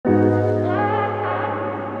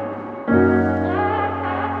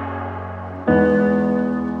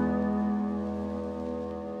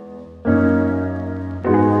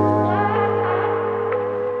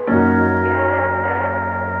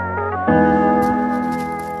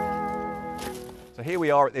So here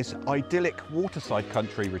we are at this idyllic waterside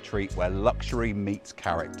country retreat where luxury meets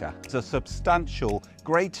character. It's a substantial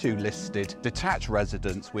Grade 2 listed detached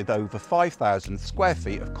residence with over 5,000 square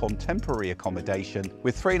feet of contemporary accommodation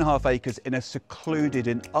with 3.5 acres in a secluded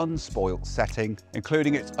and unspoilt setting,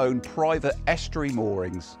 including its own private estuary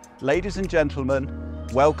moorings. Ladies and gentlemen,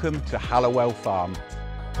 welcome to Hallowell Farm.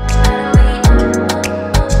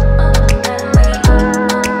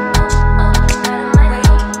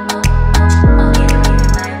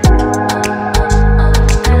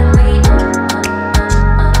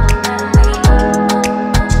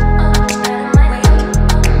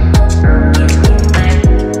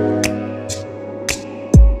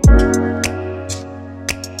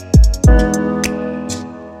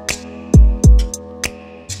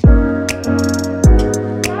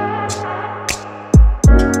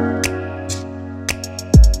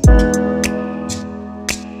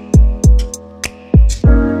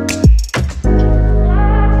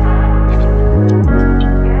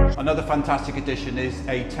 Another fantastic addition is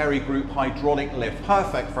a Terry Group hydraulic lift,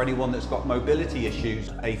 perfect for anyone that's got mobility issues.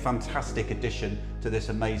 A fantastic addition to this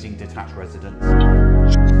amazing detached residence.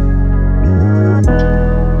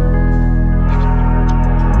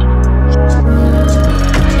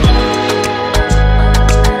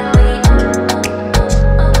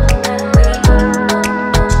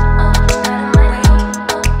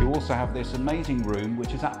 This amazing room,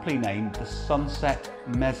 which is aptly named the Sunset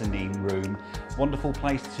Mezzanine Room. Wonderful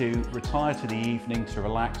place to retire to the evening to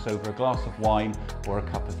relax over a glass of wine or a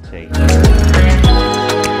cup of tea.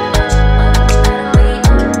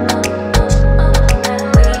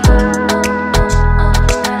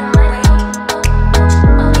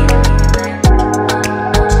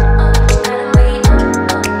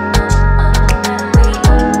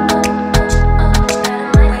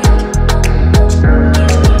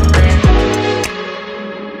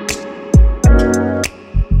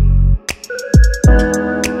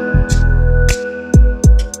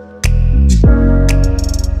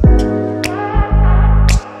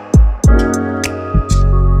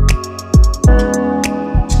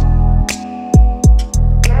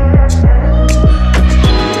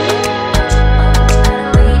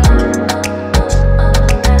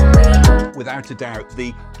 Without a doubt,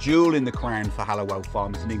 the jewel in the crown for Hallowell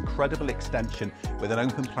Farm is an incredible extension with an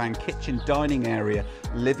open plan kitchen, dining area,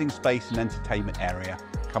 living space and entertainment area.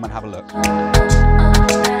 Come and have a look.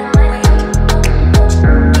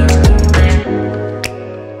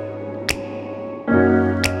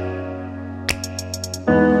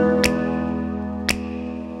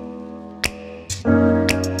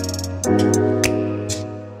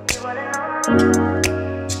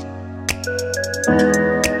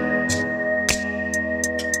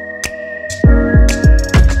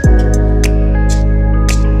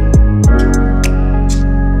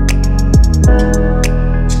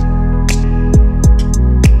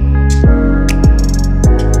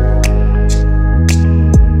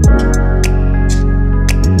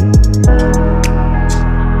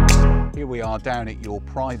 Down at your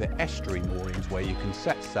private estuary moorings where you can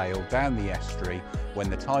set sail down the estuary when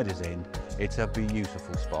the tide is in. It's a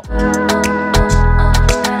beautiful spot.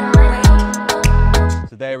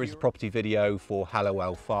 So there is a property video for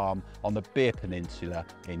Hallowell Farm on the Beer Peninsula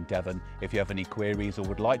in Devon. If you have any queries or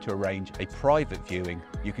would like to arrange a private viewing,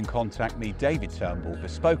 you can contact me, David Turnbull,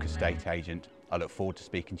 Bespoke Estate Agent. I look forward to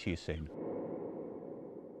speaking to you soon.